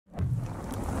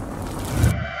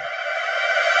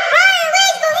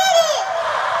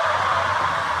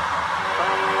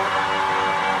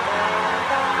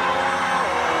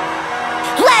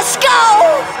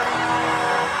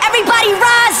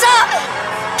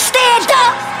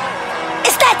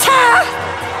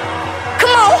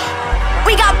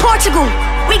Portugal.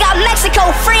 We got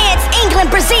Mexico, France, England,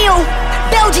 Brazil,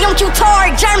 Belgium, Qatar,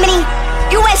 Germany,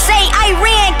 USA,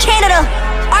 Iran, Canada,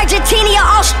 Argentina,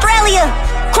 Australia,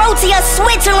 Croatia,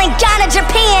 Switzerland, Ghana,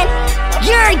 Japan,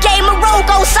 Uruguay,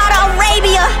 Morocco, Saudi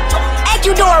Arabia,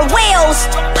 Ecuador, Wales,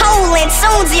 Poland,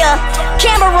 Tunisia,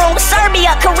 Cameroon,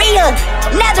 Serbia, Korea,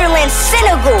 Netherlands,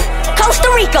 Senegal, Costa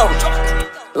Rica.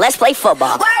 Let's play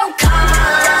football. World Cup,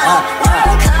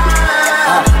 World Cup,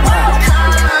 World Cup, World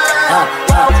Cup, World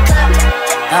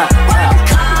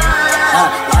Cup,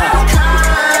 World Cup,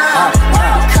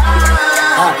 World Cup, World Cup,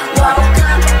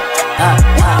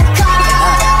 World Cup.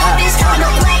 It's time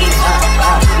to play.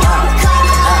 World Cup,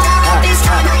 it's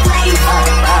time to play.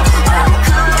 World Cup, World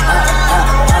Cup,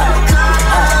 World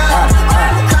Cup.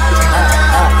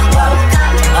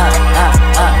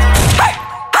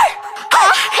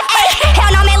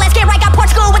 Hell no, man, let's get right. Got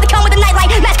Portugal with the come with the night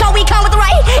light. Mexico, we come with the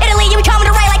right. Italy, we come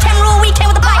with the right. Like Cameroon, we came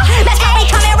with the bite. Mexico, we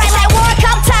coming right like World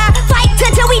Cup time. Fight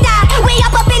till we die. We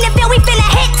up in the field, we finna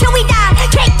hit till we die.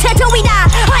 Kick till we die.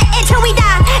 Hunt until we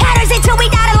die. Hatters until we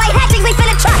die. And like hatchings, we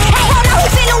finna try. Hey, hold on, who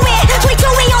finna win? 3-2,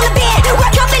 we on the bed.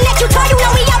 World Cup in that you turn, you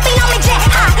know we up in on the jet.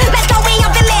 Mexico, we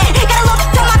up in man. Gotta look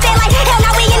on my bed like hell,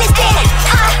 now we in this den.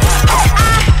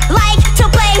 I like to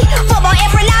play football.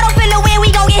 If Ronaldo finna win, we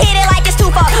gon' get hit it like it's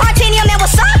too far. Argentina, man,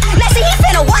 what's up? Messi, he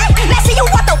finna what? Messi, you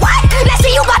want the what?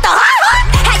 Messi, you want the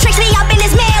hat tricks, we up in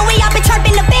this man. We up in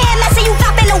chirping the band. Messi, you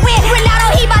up in the win.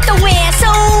 Ronaldo, he bout to win.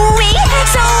 So we. World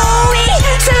Cup, World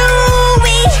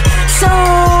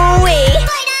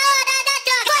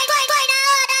Cup, World Cup,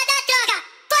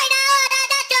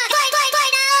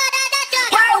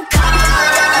 World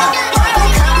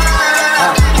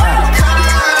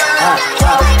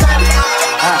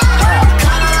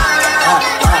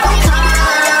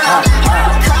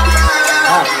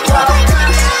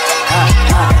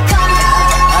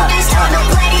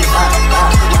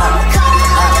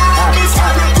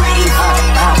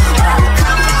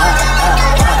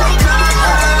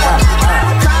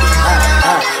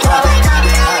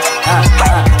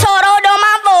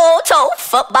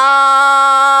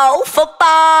Football,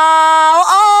 football,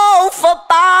 oh,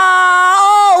 football,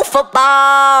 oh,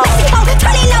 football. Mexico,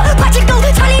 turning up, Portugal,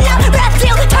 turning up,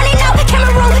 Brazil, turning up,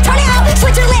 Cameroon, turning up,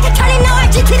 Switzerland, turning up,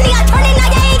 Argentina, turning up,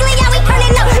 yeah, England, yeah, we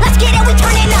turning up. Let's get it, we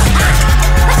turning up.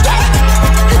 Let's get it.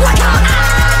 Work on,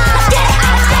 let's get it,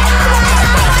 let's get it.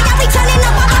 Yeah, we turning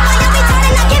up, yeah, we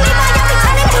turning up. Give me more, yeah, we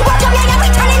turning up. Work on, yeah,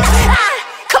 we turning up.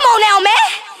 Come on now,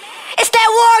 man. It's that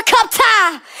World Cup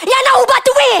time. Y'all know who about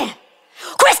to win.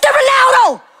 Cristiano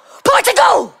Ronaldo,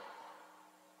 Portugal.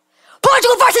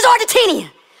 Portugal versus Argentina.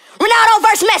 Ronaldo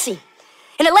versus Messi.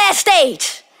 In the last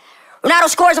stage, Ronaldo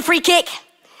scores a free kick,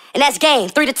 and that's game,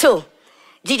 3-2.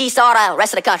 GG's to all the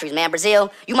rest of the countries, man.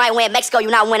 Brazil, you might win. Mexico,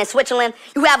 you're not winning. Switzerland,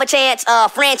 you have a chance.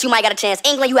 France, you might got a chance.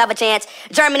 England, you have a chance.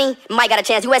 Germany, you might got a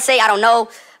chance. USA, I don't know.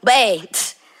 But hey,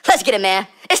 let's get it, man.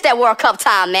 It's that World Cup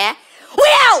time, man. We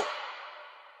out!